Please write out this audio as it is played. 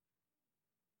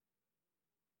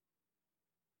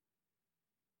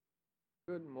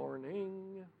Good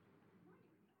morning.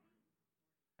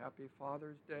 Happy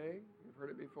Father's Day. You've heard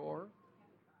it before.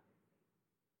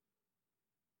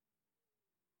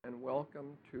 And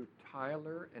welcome to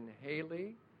Tyler and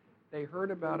Haley. They heard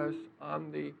about us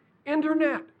on the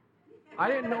internet. I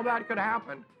didn't know that could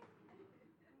happen.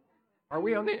 Are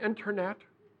we on the internet?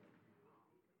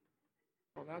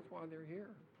 Well, that's why they're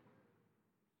here.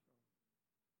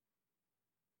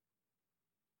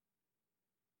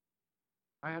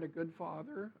 I had a good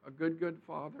father, a good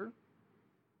father.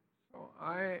 So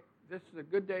this is a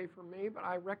good day for me, but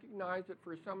I recognize that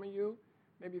for some of you,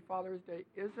 maybe Father's Day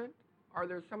isn't. Are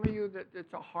there some of you that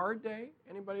it's a hard day?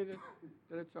 Anybody that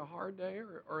it's a hard day,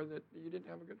 or that you didn't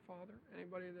have a good father?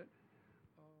 Anybody that,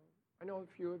 I know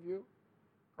a few of you,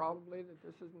 probably that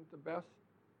this isn't the best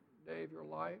day of your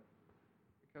life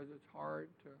because it's hard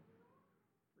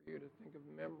for you to think of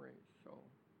memories. So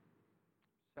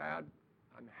sad.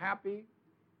 I'm happy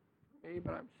for me,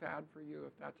 but I'm sad for you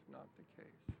if that's not the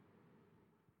case.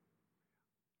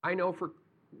 I know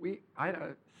I had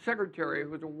a secretary who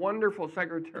was a wonderful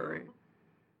secretary,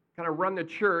 kind of run the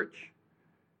church,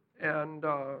 and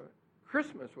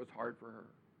Christmas was hard for her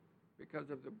because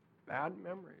of the bad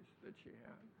memories that she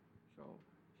had. So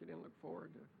she didn't look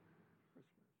forward to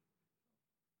Christmas.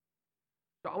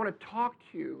 So I want to talk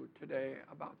to you today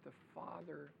about the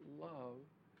Father love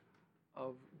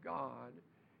of God,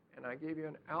 and I gave you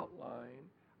an outline.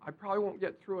 I probably won't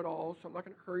get through it all, so I'm not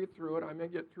going to hurry through it. I may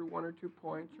get through 1 or 2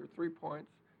 points or 3 points.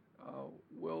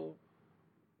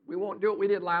 We won't do what we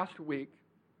did last week.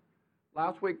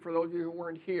 Last week, for those of you who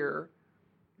weren't here,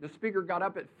 the speaker got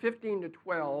up at 15 to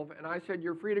 12, and I said,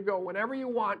 you're free to go whenever you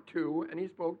want to, and he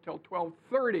spoke till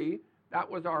 12:30. That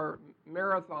was our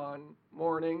marathon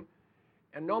morning,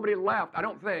 and nobody left, I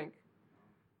don't think,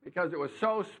 because it was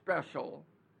so special,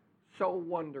 so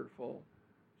wonderful.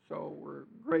 So we're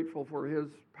grateful for his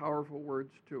powerful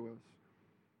words to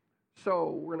us.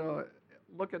 So we're going to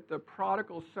look at the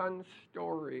prodigal son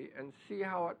story and see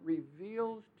how it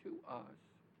reveals to us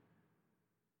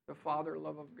the Father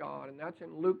love of God. And that's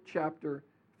in Luke chapter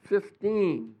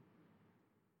 15.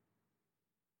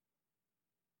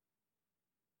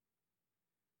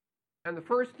 And the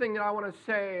first thing that I want to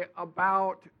say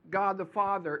about God the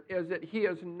Father is that he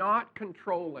is not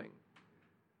controlling.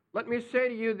 Let me say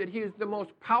to you that he is the most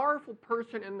powerful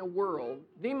person in the world,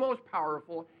 the most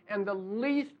powerful, and the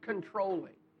least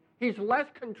controlling. He's less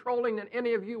controlling than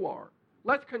any of you are,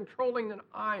 less controlling than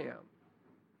I am.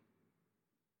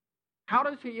 How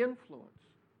does he influence?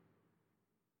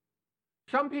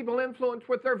 Some people influence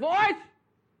with their voice,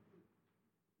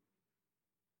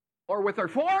 or with their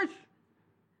force,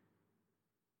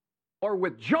 or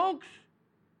with jokes,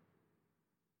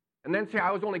 and then say,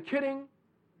 I was only kidding.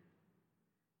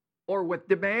 Or with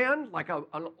demand, like an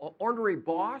ornery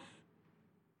boss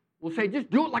will say, just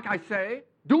do it like I say,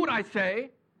 do what I say.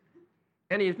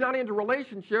 And he's not into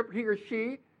relationship, he or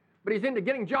she, but he's into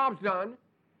getting jobs done.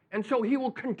 And so he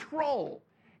will control.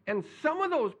 And some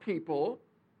of those people,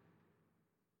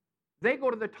 they go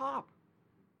to the top.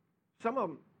 Some of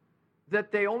them,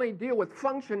 that they only deal with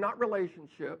function, not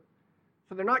relationship.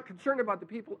 So they're not concerned about the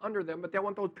people under them, but they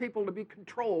want those people to be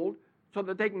controlled so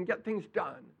that they can get things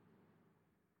done.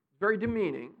 Very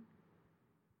demeaning.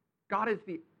 God is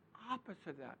the opposite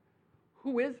of that.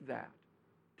 Who is that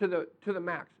to the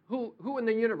max? Who in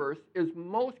the universe is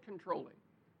most controlling?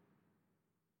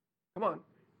 Come on.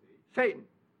 Satan.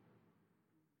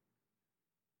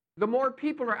 The more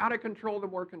people are out of control, the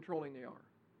more controlling they are.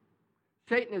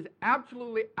 Satan is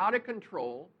absolutely out of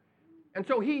control, and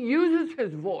so he uses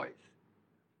his voice.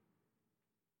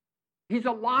 He's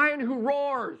a lion who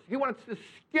roars. He wants to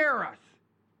scare us.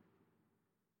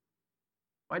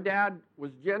 My dad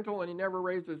was gentle and he never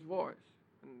raised his voice.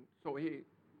 And so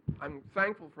I'm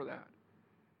thankful for that.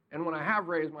 And when I have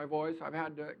raised my voice, I've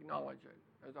had to acknowledge it,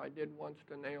 as I did once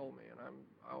to Naomi. And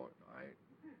I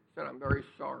said, I'm very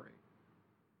sorry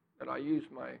that I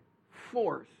used my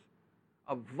force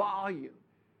of volume.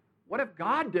 What if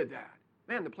God did that?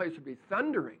 Man, the place would be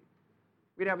thundering.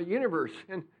 We'd have a universe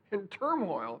in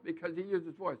turmoil because he used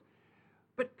his voice.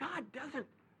 But God doesn't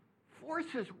force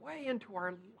his way into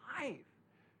our life.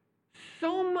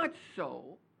 So much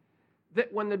so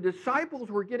that when the disciples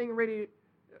were getting ready,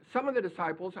 some of the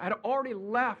disciples had already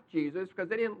left Jesus because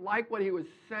they didn't like what he was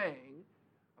saying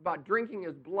about drinking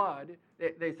his blood.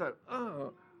 They said,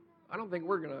 oh, I don't think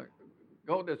we're going to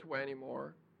go this way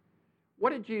anymore. What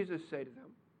did Jesus say to them?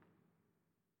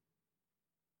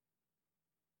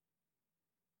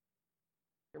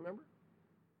 You remember?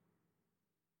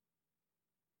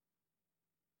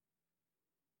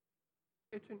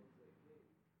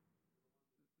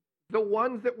 the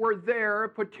ones that were there,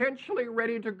 potentially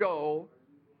ready to go,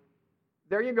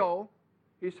 there you go.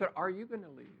 He said, are you going to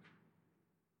leave?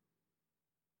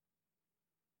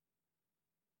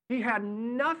 He had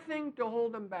nothing to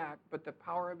hold him back but the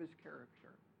power of his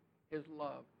character, his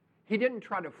love. He didn't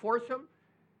try to force him.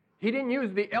 He didn't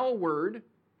use the L word.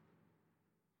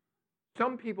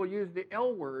 Some people use the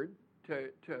L word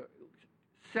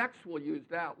sex will use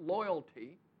that,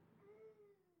 loyalty.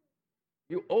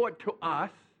 You owe it to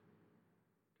us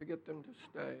to get them to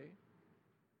stay.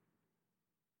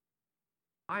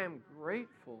 I am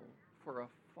grateful for a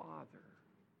father.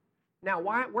 Now,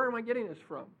 where am I getting this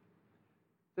from?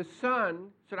 The son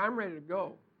said, I'm ready to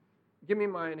go. Give me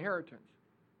my inheritance.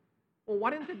 Well,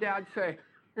 why didn't the dad say,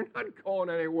 you're not going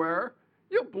anywhere.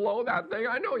 You'll blow that thing.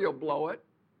 I know you'll blow it.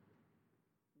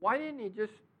 Why didn't he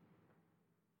just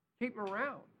keep him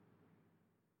around?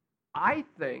 I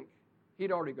think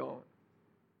he'd already gone.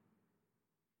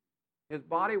 His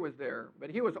body was there, but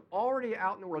he was already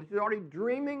out in the world. He was already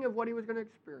dreaming of what he was going to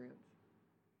experience.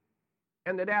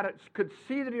 And the dad could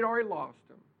see that he'd already lost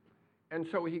him. And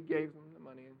so he gave him the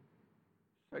money and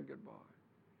said goodbye.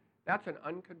 That's an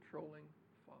uncontrolling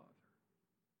father.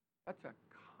 That's a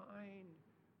kind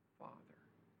father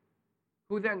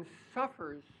who then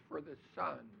suffers for the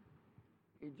son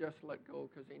he just let go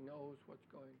because he knows what's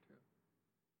going to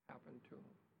happen to him.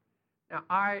 Now,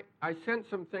 I sent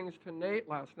some things to Nate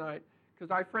last night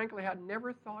because I frankly had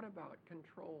never thought about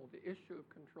control, the issue of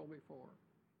control before,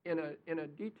 in a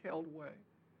detailed way.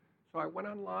 So I went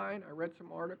online, I read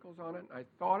some articles on it, and I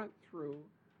thought it through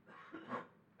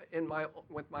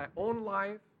with my own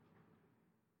life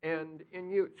and in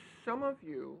you. Some of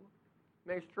you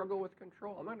may struggle with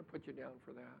control. I'm not going to put you down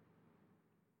for that.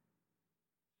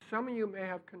 Some of you may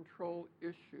have control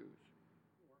issues,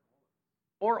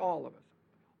 or all of us.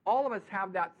 All of us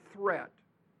have that threat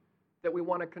that we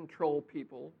want to control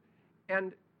people.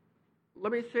 And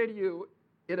let me say to you,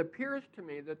 it appears to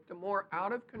me that the more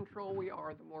out of control we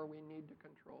are, the more we need to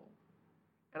control.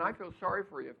 And I feel sorry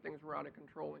for you if things were out of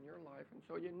control in your life, and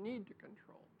so you need to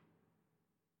control.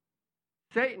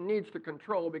 Satan needs to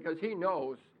control because he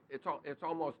knows it's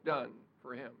almost done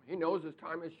for him. He knows his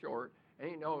time is short, and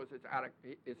he knows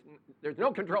there's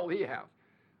no control he has.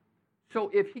 So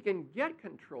if he can get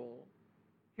control,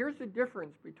 here's the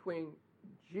difference between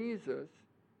Jesus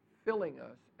filling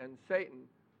us and Satan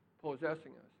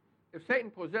possessing us. If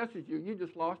Satan possesses you, you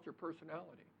just lost your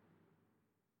personality.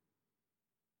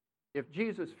 If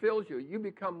Jesus fills you, you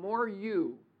become more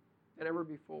you than ever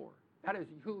before. That is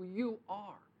who you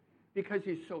are because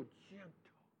he's so gentle.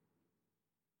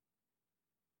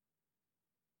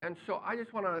 And so I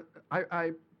just want to,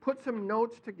 I put some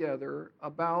notes together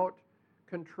about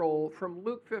control from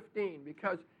Luke 15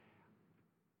 because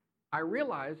I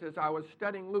realized as I was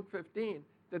studying Luke 15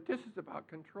 that this is about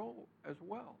control as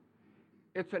well.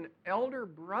 It's an elder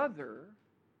brother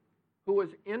who was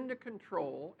into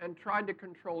control and tried to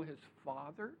control his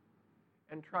father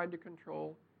and tried to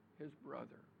control his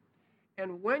brother.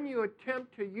 And when you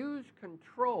attempt to use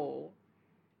control,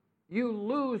 you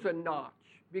lose a notch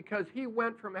because he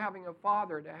went from having a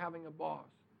father to having a boss.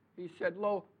 He said,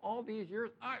 lo, all these years,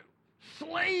 I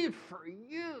slaved for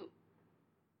you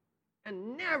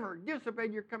and never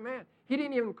disobeyed your command. He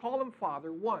didn't even call him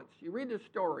father once. You read the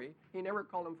story, he never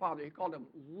called him father. He called him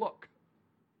look.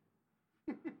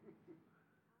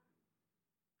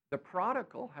 The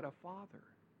prodigal had a father.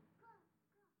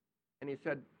 And he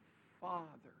said, Father,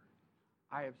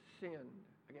 I have sinned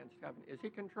against heaven. Is he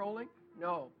controlling?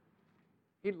 No.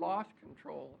 He lost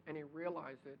control, and he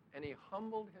realized it, and he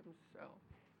humbled himself.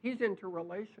 He's into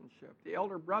relationship. The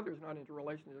elder brother's not into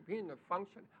relationship. He's into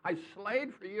function. I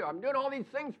slaved for you. I'm doing all these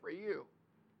things for you.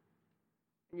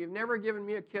 And you've never given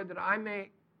me a kid that I may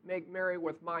make merry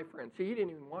with my friends. See, he didn't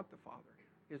even want the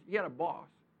father. He had a boss.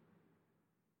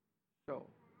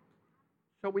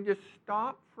 So we just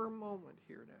stop for a moment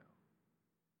here now.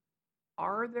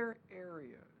 Are there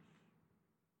areas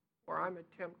where I'm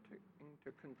attempting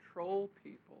to control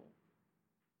people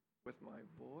with my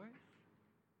voice,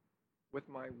 with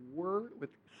my word,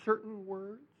 with certain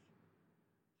words,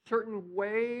 certain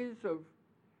ways of,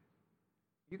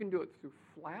 you can do it through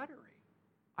flattery.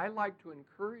 I like to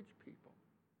encourage people.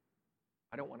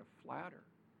 I don't want to flatter.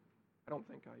 I don't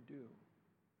think I do.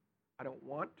 I don't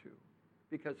want to,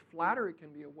 because flattery can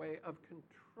be a way of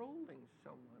controlling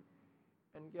someone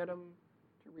and get them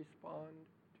to respond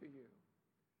to you.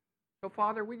 So,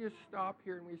 Father, we just stop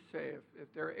here and we say,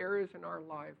 if there are areas in our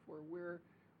life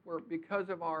where because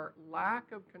of our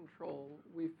lack of control,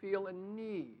 we feel a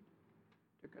need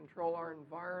to control our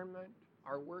environment,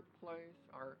 our workplace,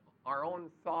 our own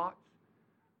thoughts,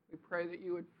 We pray that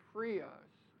you would free us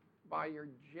by your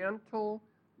gentle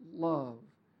love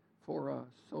for us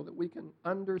so that we can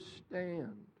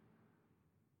understand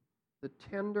the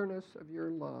tenderness of your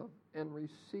love and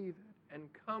receive it and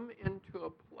come into a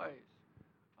place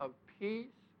of peace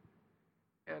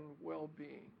and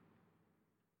well-being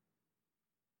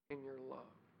in your love.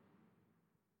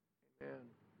 Amen.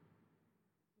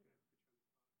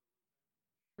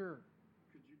 Sure.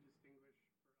 Could you distinguish for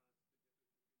us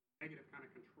the negative kind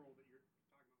of control that you're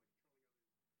talking about, like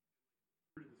controlling others,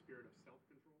 through the spirit of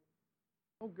self-control?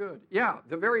 Oh, good. Yeah,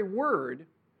 the very word,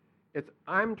 it's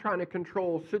I'm trying to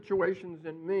control situations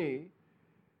in me,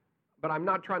 but I'm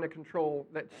not trying to control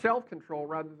that self-control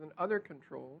rather than other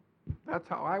control. That's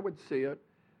how I would see it,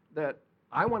 that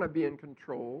I want to be in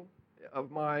control of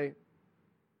my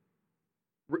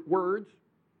words.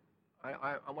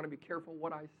 I want to be careful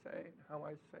what I say and how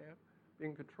I say it, be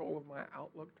in control of my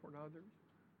outlook toward others.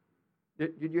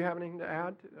 Did you have anything to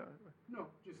add? No,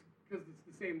 just because it's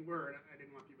the same word, I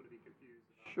didn't want people to be confused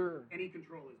about Sure. Any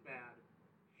control is bad.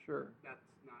 Sure. That's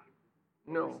not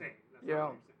what No. we're saying. That's Yeah, not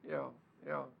what you're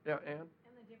saying. yeah, Ann?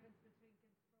 And the difference between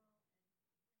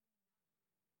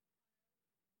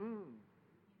control and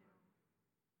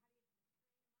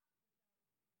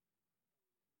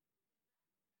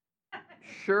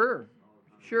Sure.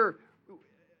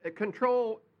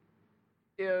 Control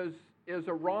is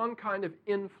a wrong kind of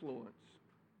influence.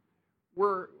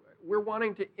 We're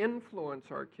wanting to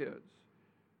influence our kids,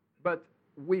 but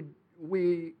we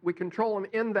control them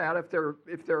in that if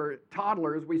they're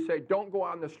toddlers, we say don't go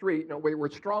out in the street. No, we're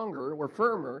stronger, we're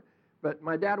firmer. But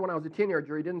my dad, when I was a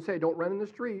teenager, he didn't say don't run in the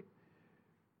street.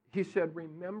 He said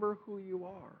remember who you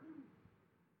are.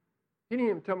 He didn't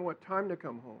even tell me what time to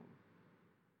come home.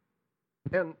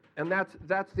 And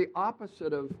that's the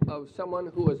opposite of someone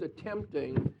who is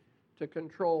attempting to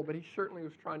control, but he certainly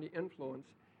was trying to influence.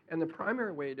 And the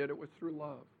primary way he did it was through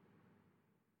love,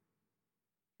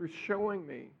 through showing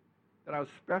me that I was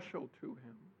special to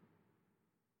him,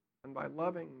 and by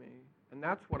loving me. And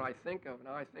that's what I think of, and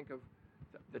I think of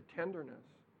the tenderness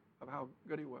of how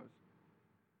good he was.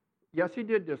 Yes, he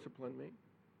did discipline me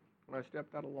when I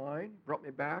stepped out of line, brought me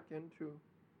back into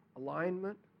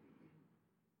alignment.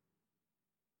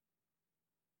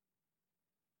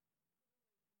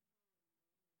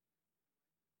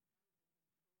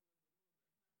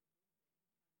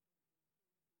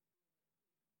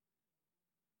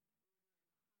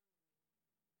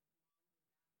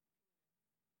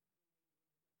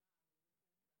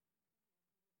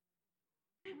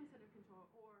 instead of control,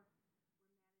 or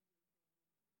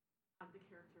of the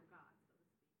character of God, so to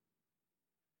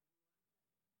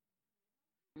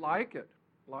speak.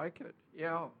 Like it,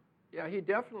 yeah. Yeah, he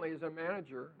definitely is a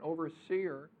manager, an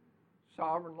overseer,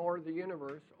 sovereign Lord of the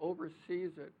universe,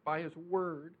 oversees it by his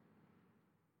word.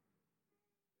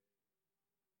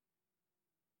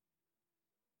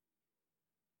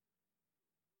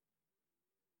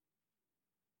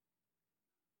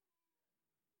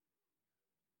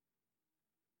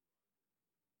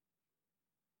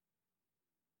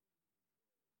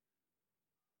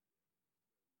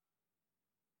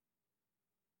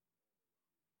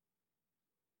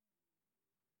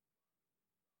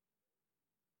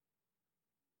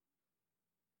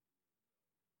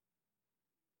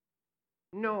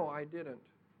 No, I didn't.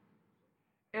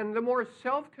 And the more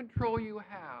self-control you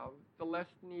have, the less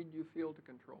need you feel to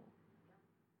control.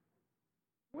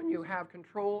 When you have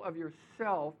control of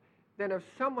yourself, then if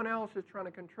someone else is trying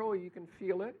to control you, you can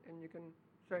feel it, and you can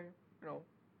say,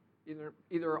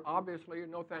 either obviously,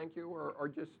 no thank you, or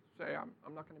just say,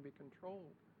 I'm not going to be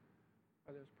controlled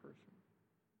by this person.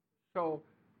 So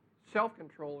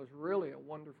self-control is really a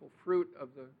wonderful fruit of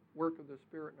the work of the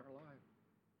Spirit in our life.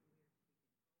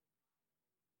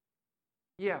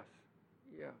 Yes.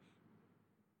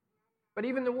 But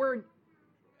even the word,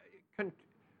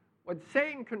 when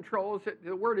Satan controls it,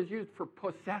 the word is used for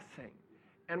possessing.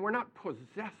 And we're not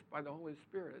possessed by the Holy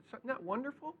Spirit. Isn't that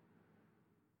wonderful?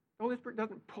 The Holy Spirit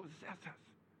doesn't possess us.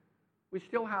 We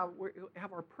still have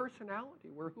our personality.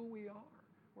 We're who we are.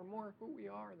 We're more who we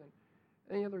are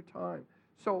than any other time.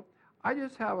 So I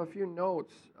just have a few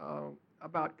notes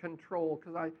about control,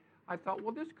 because I thought,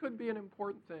 well, this could be an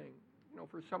important thing,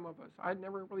 for some of us. I'd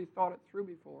never really thought it through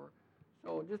before.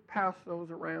 So just pass those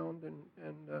around,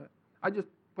 and I just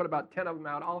put about 10 of them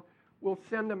out. We'll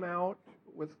send them out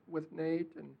with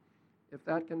Nate, and if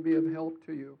that can be of help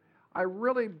to you. I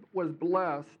really was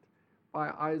blessed by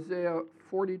Isaiah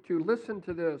 42. Listen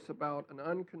to this about an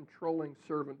uncontrolling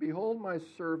servant. Behold my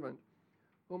servant,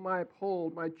 whom I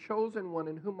uphold, my chosen one,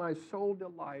 in whom my soul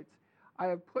delights. I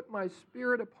have put my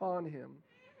spirit upon him,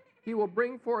 He will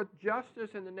bring forth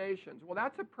justice in the nations. Well,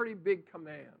 that's a pretty big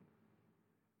command.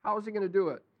 How is he going to do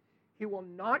it? He will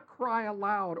not cry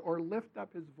aloud or lift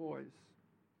up his voice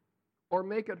or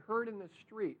make it heard in the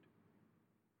street.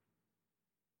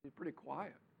 He's pretty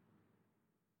quiet.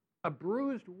 A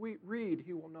bruised reed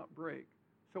he will not break.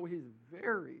 So he's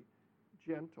very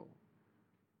gentle.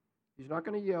 He's not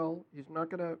going to yell. He's not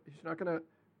going to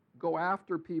go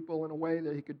after people in a way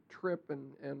that he could trip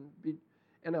and be.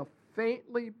 And a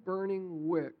faintly burning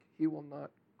wick he will not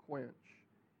quench.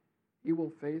 He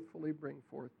will faithfully bring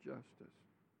forth justice.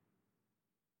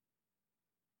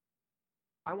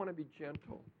 I want to be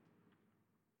gentle,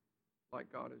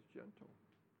 like God is gentle.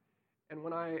 And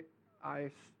when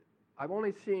I've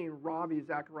only seen Ravi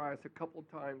Zacharias a couple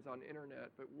times on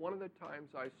internet, but one of the times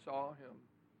I saw him,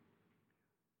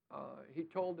 he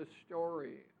told a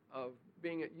story of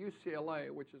being at UCLA,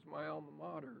 which is my alma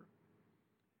mater,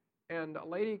 and a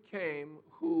lady came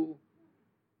who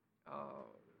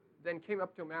then came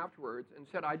up to him afterwards and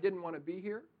said, I didn't want to be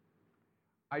here.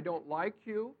 I don't like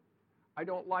you. I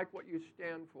don't like what you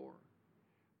stand for.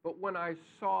 But when I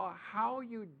saw how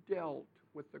you dealt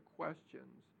with the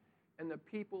questions and the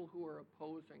people who are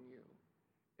opposing you,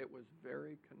 it was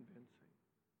very convincing.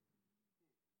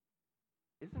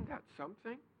 Isn't that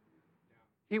something?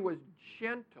 He was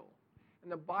gentle.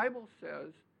 And the Bible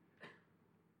says,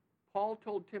 Paul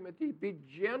told Timothy, be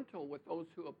gentle with those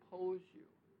who oppose you.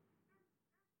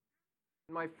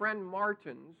 My friend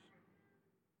Martins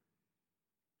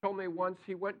told me once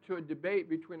he went to a debate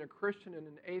between a Christian and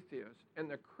an atheist, and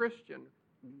the Christian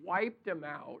wiped him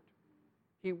out.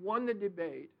 He won the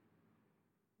debate,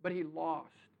 but he lost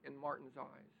in Martin's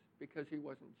eyes because he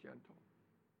wasn't gentle.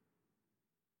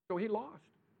 So he lost.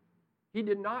 He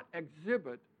did not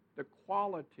exhibit the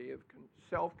quality of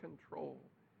self-control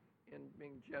in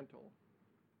being gentle.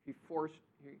 He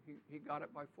got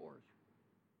it by force.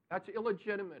 That's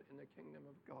illegitimate in the kingdom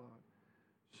of God.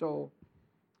 So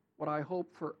what I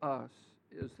hope for us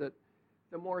is that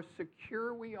the more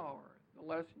secure we are, the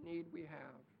less need we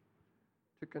have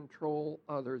to control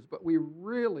others. But we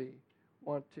really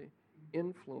want to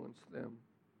influence them.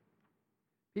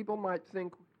 People might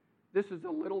think this is a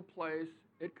little place.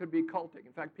 It could be cultic.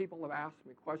 In fact, people have asked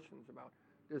me questions about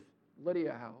this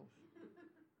Lydia house.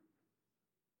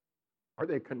 Are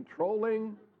they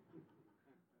controlling?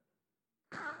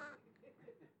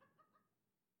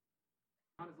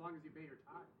 Not as long as you pay your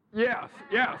tithe.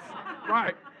 Yes,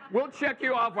 right. We'll check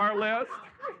you off our list.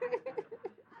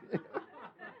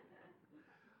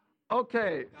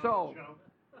 Okay, so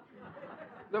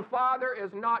the Father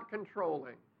is not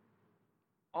controlling.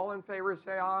 All in favor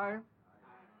say aye.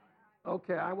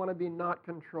 Okay, I want to be not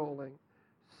controlling.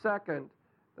 Second,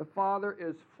 the Father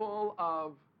is full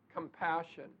of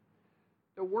compassion.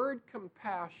 The word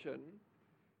compassion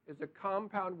is a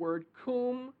compound word,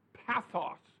 cum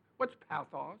pathos. What's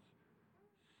pathos?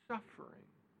 Suffering.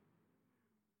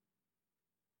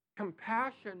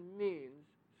 Compassion means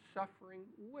suffering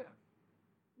with,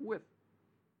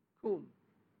 cum.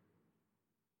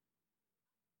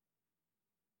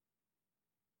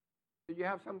 Did you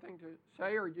have something to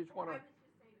say, or you just want to? I was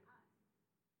just saying us.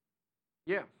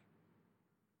 Yes.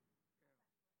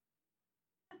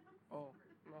 Oh,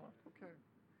 no, okay.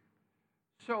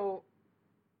 So,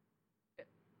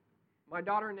 my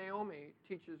daughter Naomi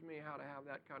teaches me how to have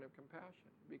that kind of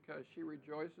compassion because she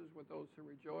rejoices with those who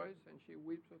rejoice and she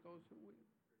weeps with those who weep.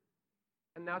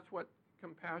 And that's what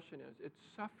compassion is. It's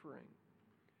suffering.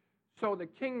 So the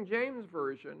King James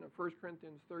Version of 1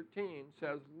 Corinthians 13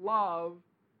 says, love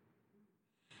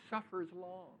suffers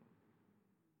long.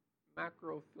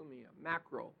 Macrothumia.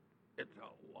 Macro. It's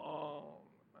a long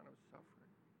amount of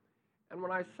suffering. And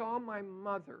when I saw my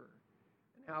mother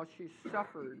and how she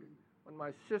suffered when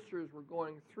my sisters were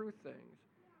going through things,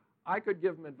 I could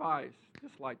give them advice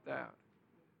just like that.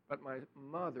 But my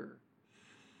mother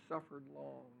suffered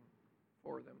long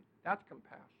for them. That's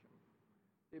compassion,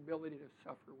 the ability to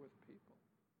suffer with people.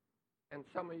 And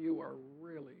some of you are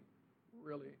really,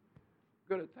 really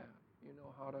good at that. You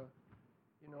know how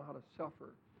to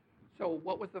suffer. So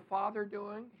what was the Father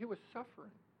doing? He was suffering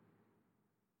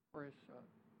for his Son.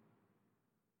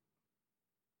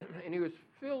 And he was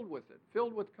filled with it,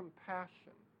 filled with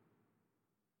compassion.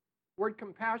 The word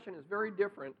compassion is very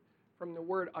different from the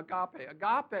word agape.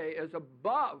 Agape is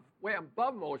way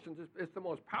above emotions. It's the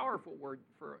most powerful word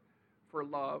for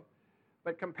love.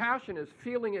 But compassion is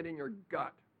feeling it in your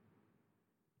gut.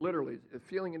 Literally, it's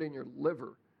feeling it in your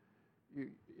liver.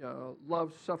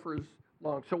 Love suffers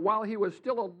long. So while he was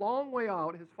still a long way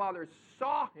out, his Father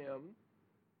saw him.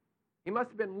 He must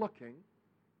have been looking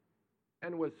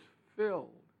and was filled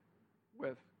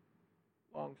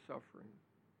long suffering.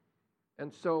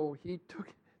 And so he took,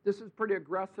 this is pretty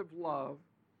aggressive love.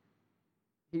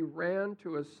 He ran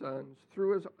to his son,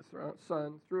 threw his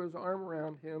arm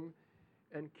around him,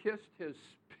 and kissed his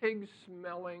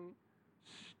pig-smelling,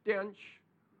 stench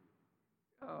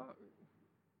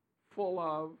full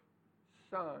of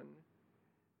son,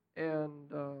 and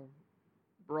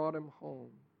brought him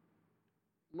home.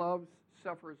 Love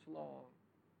suffers long.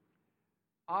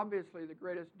 Obviously, the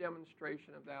greatest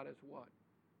demonstration of that is what?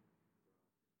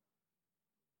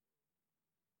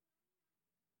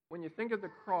 When you think of the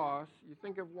cross, you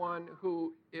think of one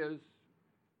who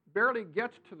barely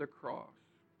gets to the cross.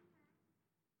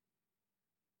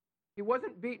 He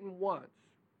wasn't beaten once.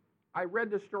 I read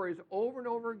the stories over and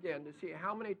over again to see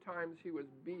how many times he was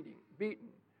beaten.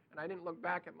 And I didn't look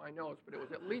back at my notes, but it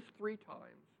was at least 3 times.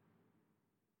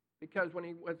 Because when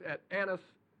he was at Annas'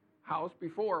 house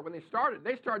before, when they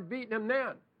started beating him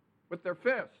then with their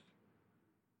fists.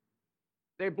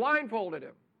 They blindfolded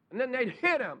him, and then they'd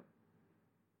hit him.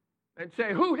 They'd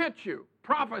say, "Who hit you?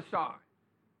 Prophesy."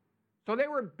 So they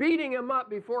were beating him up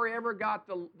before he ever got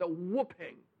the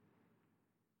whooping.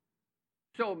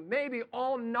 So maybe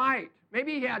all night,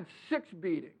 maybe he had 6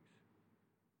 beatings.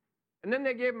 And then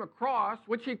they gave him a cross,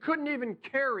 which he couldn't even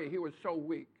carry. He was so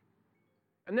weak.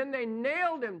 And then they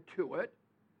nailed him to it.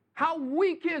 How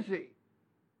weak is he?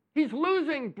 He's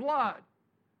losing blood.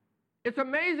 It's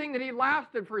amazing that he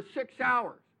lasted for 6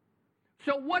 hours.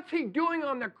 So what's he doing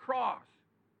on the cross?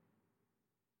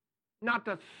 Not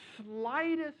the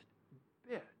slightest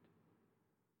bit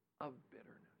of bitterness.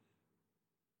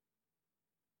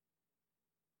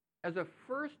 As a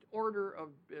first order of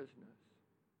business,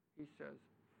 he says,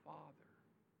 Father.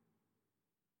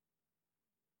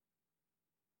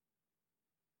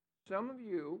 Some of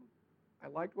you, I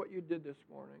liked what you did this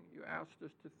morning. You asked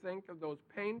us to think of those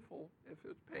painful, if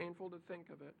it's painful to think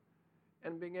of it,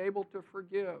 and being able to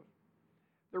forgive.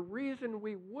 The reason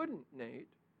we wouldn't, Nate,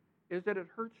 is that it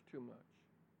hurts too much.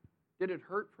 Did it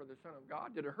hurt for the Son of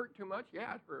God? Did it hurt too much?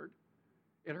 Yeah, it hurt.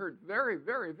 It hurt very,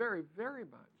 very, very, very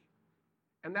much.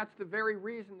 And that's the very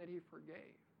reason that he forgave.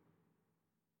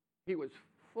 He was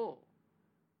full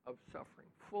of suffering,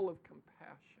 full of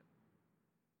compassion.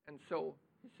 And so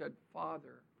he said,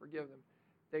 Father, forgive them.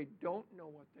 They don't know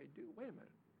what they do. Wait a minute.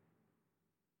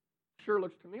 Sure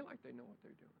looks to me like they know what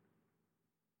they're doing.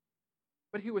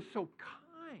 But he was so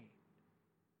kind.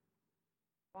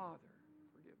 Father,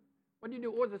 forgive them. What did he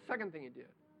do? What was the second thing he did?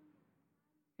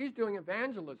 He's doing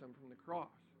evangelism from the cross.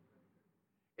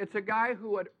 It's a guy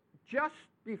who had just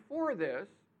before this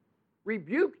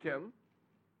rebuked him,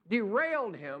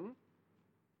 derailed him,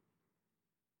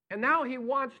 and now he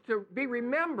wants to be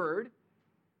remembered.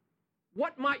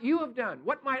 What might you have done?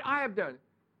 What might I have done?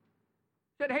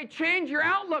 Said, hey, change your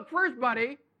outlook first,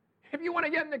 buddy. If you want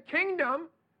to get in the kingdom,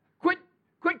 quit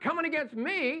coming against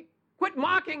me. Quit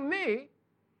mocking me.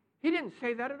 He didn't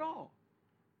say that at all.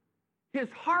 His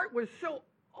heart was so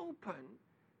open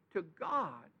to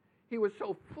God. He was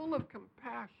so full of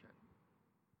compassion.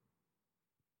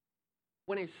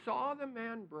 When he saw the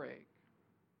man break,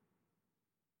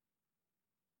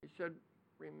 he said,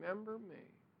 remember me.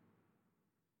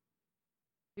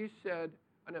 He said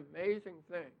an amazing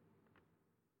thing.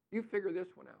 You figure this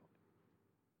one out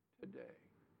today.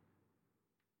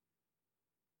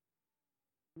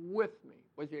 With me.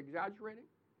 Was he exaggerating?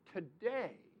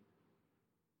 Today,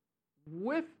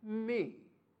 with me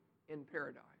in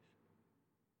paradise.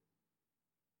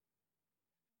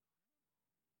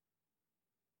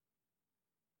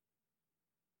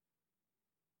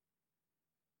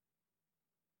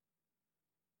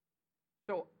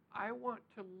 So I want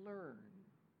to learn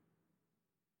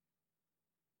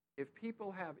if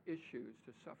people have issues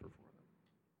to suffer for them.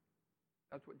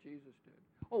 That's what Jesus did.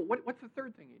 Oh, what's the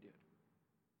third thing he did?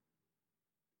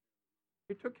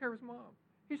 He took care of his mom.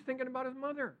 He's thinking about his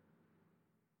mother.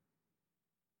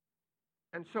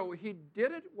 And so he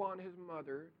didn't want his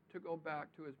mother to go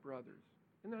back to his brothers.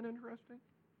 Isn't that interesting?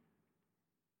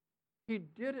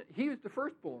 He was the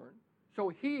firstborn, so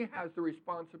he has the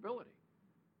responsibility.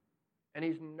 And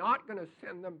he's not going to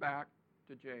send them back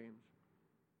to James.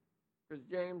 Because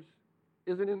James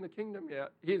isn't in the kingdom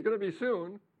yet. He's going to be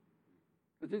soon.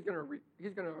 Because he's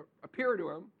going to appear to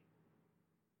him.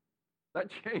 That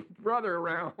changed brother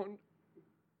around.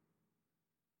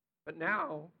 But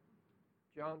now,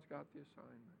 John's got the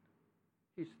assignment.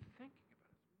 He's thinking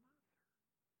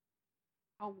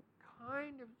about his mother. How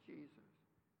kind of Jesus.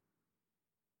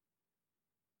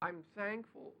 I'm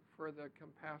thankful for the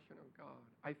compassion of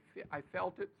God. I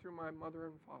felt it through my mother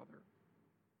and father.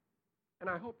 And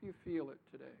I hope you feel it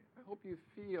today. I hope you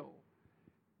feel,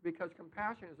 because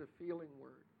compassion is a feeling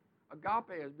word.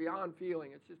 Agape is beyond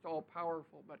feeling. It's just all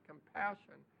powerful. But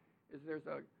compassion is there's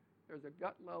a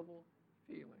gut level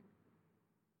feeling.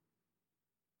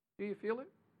 Do you feel it?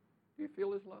 Do you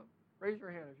feel His love? Raise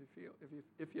your hand if you feel.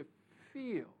 If you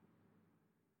feel.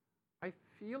 I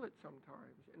feel it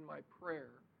sometimes in my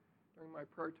prayer, during my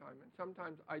prayer time. And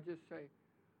sometimes I just say,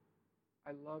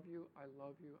 I love you, I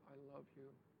love you, I love you,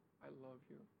 I love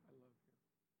you, I love you.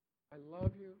 I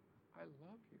love you, I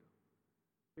love you.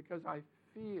 Because I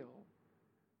feel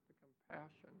the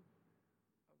compassion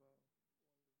of a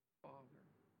father.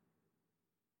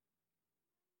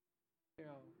 Yeah.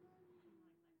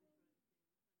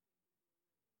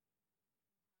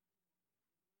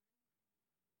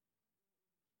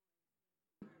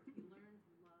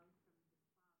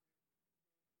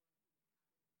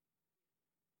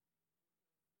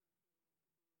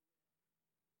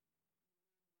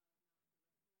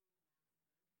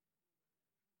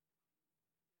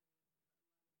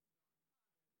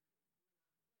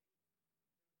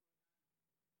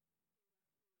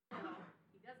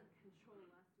 He doesn't control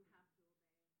us to have to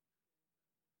obey.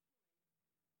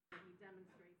 He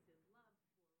demonstrates his love for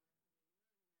us.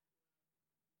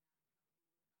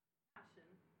 Passion.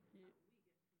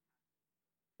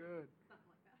 Good.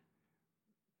 Something like that.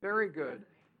 Very good.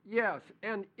 Yes,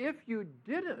 and if you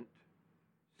didn't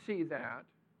see that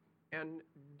and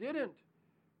didn't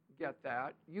get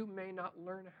that, you may not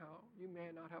learn how. You may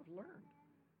not have learned.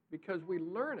 Because we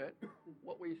learn it,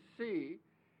 what we see,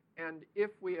 and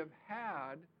if we have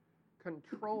had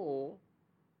control,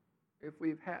 if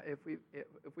we've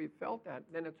felt that,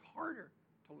 then it's harder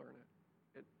to learn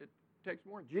it. It takes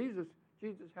more. Jesus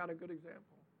had a good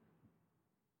example.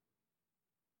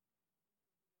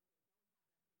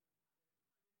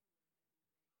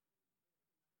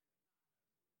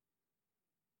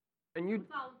 And you,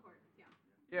 It's all important, yeah.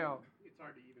 yeah, It's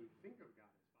hard to even think of God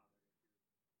as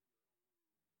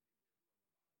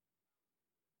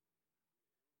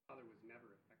Father. Father was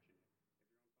never affectionate.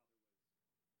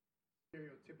 If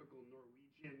your own father was stereotypical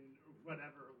Norwegian or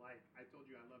whatever, like, I told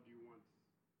you I loved you once.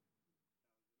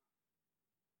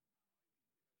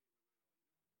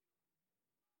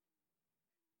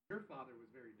 Your father was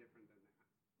very different than that.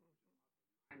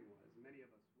 Mine was. Many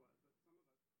of us was. But some of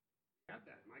us got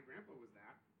that. My grandpa was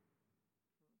that.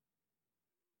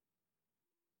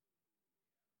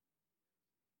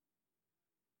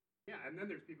 Yeah, and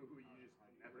then there's people who you just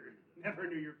never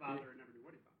knew your father or never knew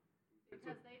what he thought.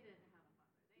 Because they didn't have a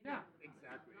father. They Yeah, didn't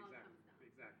have a father. exactly, So it all exactly, comes down.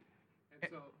 exactly. And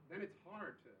so then it's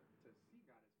hard to see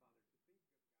God as Father, to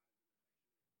think of God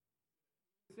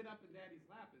as sit up in Daddy's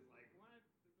lap is like, what does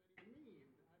that even mean?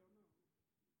 I don't know.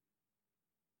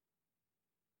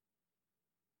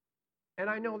 and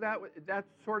I know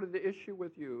that's sort of the issue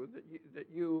with you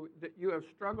that you have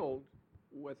struggled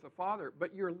with the Father,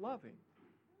 but you're loving,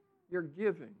 you're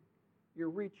giving, you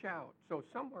reach out. So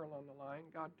somewhere along the line,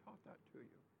 God taught that to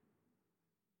you.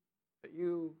 That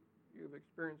you've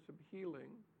experienced some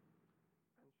healing,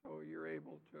 and so you're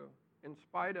able to, in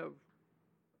spite of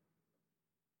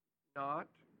not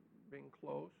being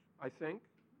close, I think.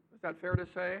 Is that fair to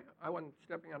say? I wasn't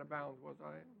stepping out of bounds, was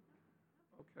I?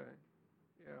 Okay.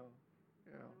 Yeah.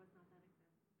 Yeah. There was not that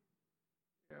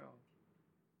example.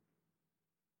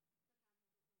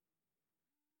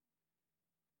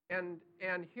 Yeah.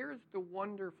 And here's the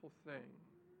wonderful thing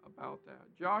about that.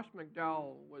 Josh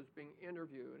McDowell was being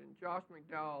interviewed, and Josh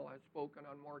McDowell has spoken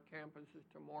on more campuses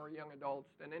to more young adults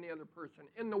than any other person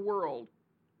in the world.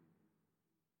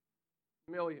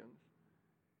 Millions.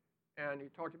 And he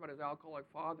talked about his alcoholic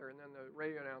father, and then the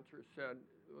radio announcer said,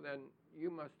 well, then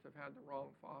you must have had the wrong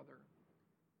father.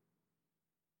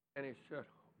 And he said,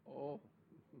 oh,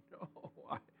 no,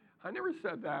 I never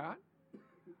said that.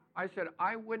 I said,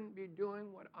 I wouldn't be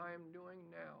doing what I am doing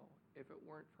now if it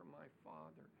weren't for my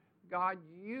father. God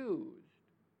used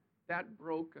that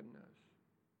brokenness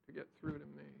to get through to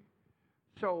me.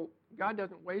 So God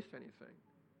doesn't waste anything.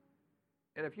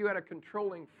 And if you had a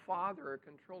controlling father or a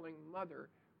controlling mother,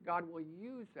 God will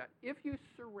use that. If you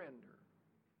surrender,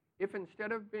 if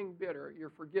instead of being bitter,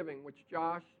 you're forgiving, which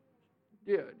Josh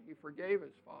did, he forgave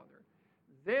his father,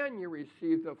 then you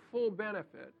receive the full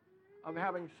benefit of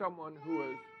having someone who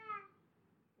is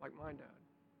like my dad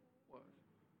was.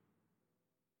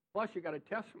 Plus, you got a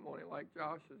testimony like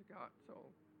Josh has got, so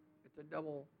it's a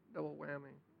double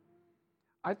whammy.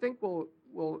 I think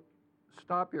we'll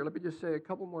stop here. Let me just say a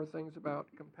couple more things about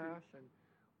compassion.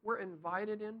 We're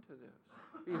invited into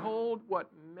this. Behold, what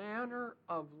manner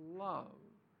of love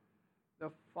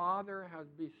the Father has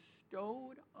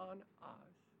bestowed on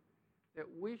us that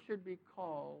we should be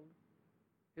called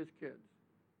His kids.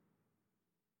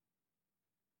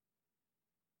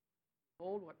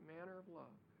 Behold, what manner of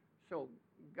love. So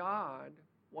God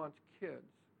wants kids.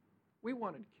 We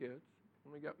wanted kids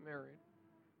when we got married.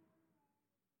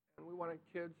 And we wanted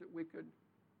kids that we could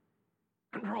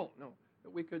control,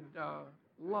 that we could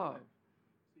love.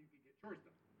 So you could get chores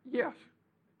done. Yes.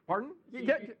 Pardon? So you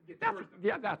could get chores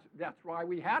done. That's why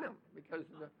we had them, because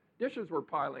the dishes were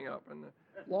piling up and the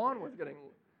lawn was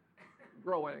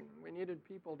growing. We needed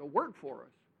people to work for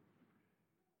us.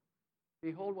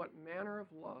 Behold, what manner of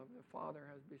love the Father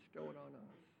has bestowed on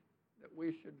us, that we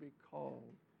should be called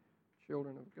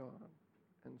children of God.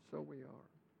 And so we are.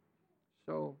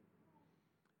 So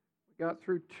we got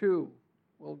through 2.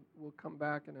 We'll come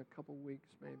back in a couple weeks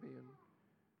maybe and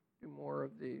do more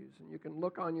of these. And you can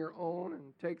look on your own and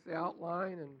take the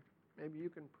outline, and maybe you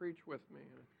can preach with me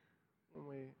when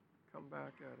we come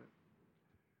back at it.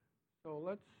 So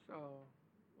let's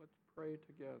pray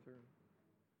together.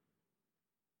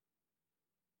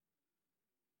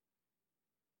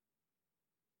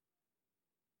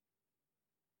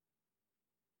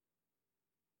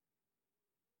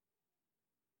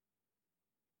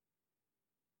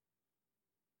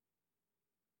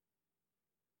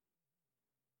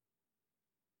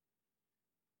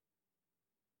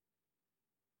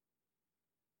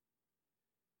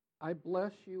 I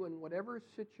bless you in whatever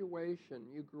situation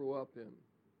you grew up in.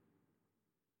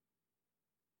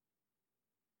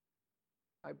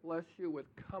 I bless you with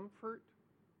comfort.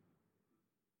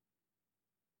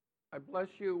 I bless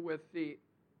you with the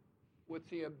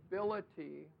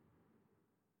ability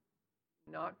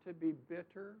not to be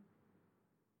bitter,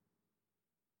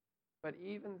 but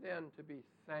even then to be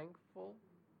thankful.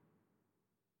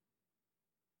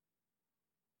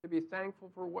 To be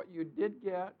thankful for what you did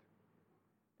get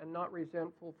and not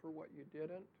resentful for what you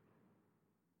didn't.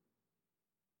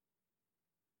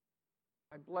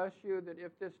 I bless you that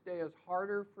if this day is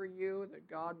harder for you, that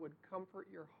God would comfort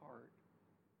your heart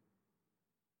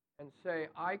and say,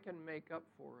 I can make up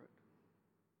for it.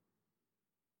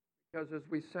 Because as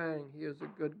we sang, He is a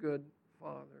good, good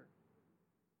Father.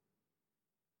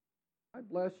 I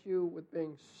bless you with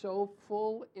being so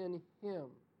full in Him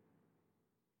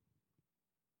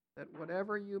that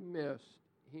whatever you missed,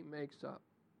 He makes up.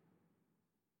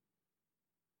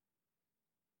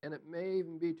 And it may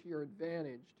even be to your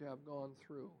advantage to have gone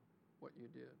through what you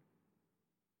did.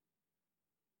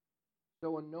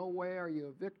 So in no way are you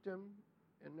a victim.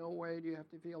 In no way do you have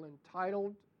to feel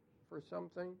entitled for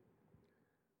something.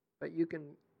 But you can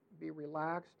be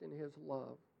relaxed in His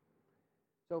love.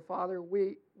 So Father,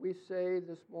 we say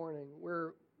this morning,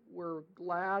 we're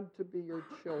glad to be your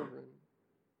children.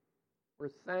 We're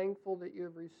thankful that you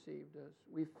have received us.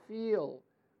 We feel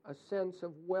a sense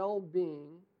of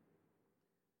well-being,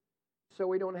 so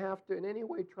we don't have to in any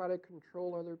way try to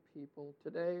control other people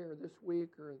today or this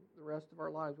week or the rest of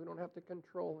our lives. We don't have to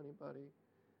control anybody.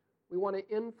 We want to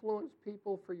influence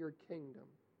people for your kingdom.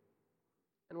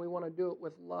 And we want to do it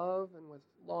with love and with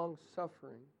long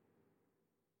suffering.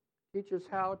 Teach us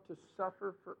how to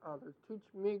suffer for others. Teach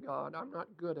me, God. I'm not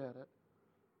good at it.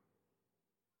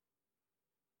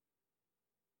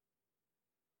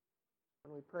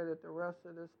 And we pray that the rest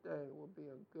of this day will be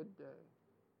a good day.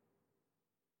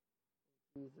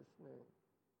 In Jesus' name.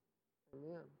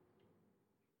 Amen.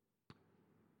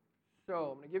 So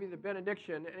I'm going to give you the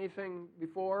benediction. Anything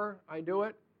before I do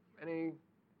it? Any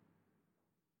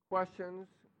questions,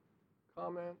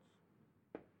 comments?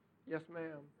 Yes,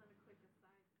 ma'am.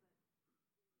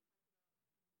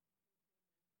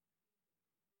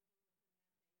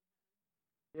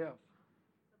 Yes.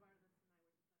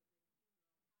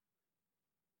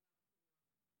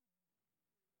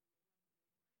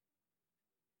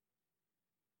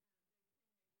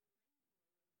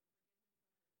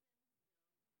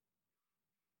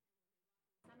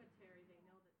 Cemetery, they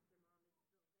know that their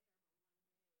mom is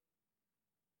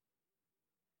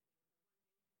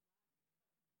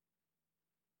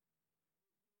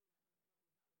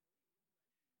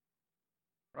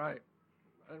still there. Right.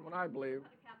 And when I believe.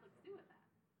 What do Catholics do with that?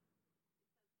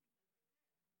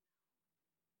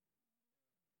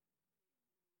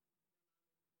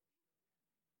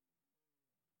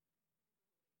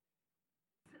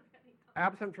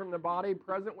 Absent from the body,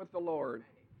 present with the Lord.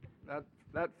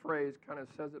 That phrase kind of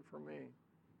says it for me.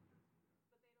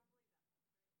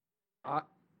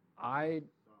 I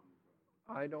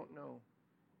don't know.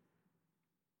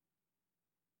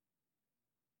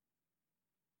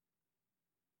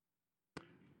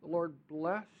 The Lord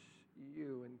bless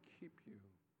you and keep you.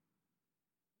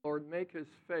 Lord, make His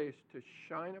face to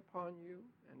shine upon you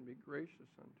and be gracious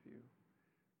unto you.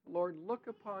 Lord, look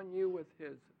upon you with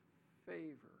His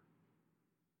favor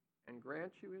and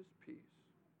grant you His peace.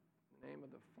 In the name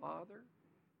of the Father,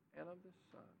 and of the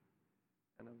Son,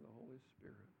 and of the Holy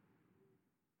Spirit.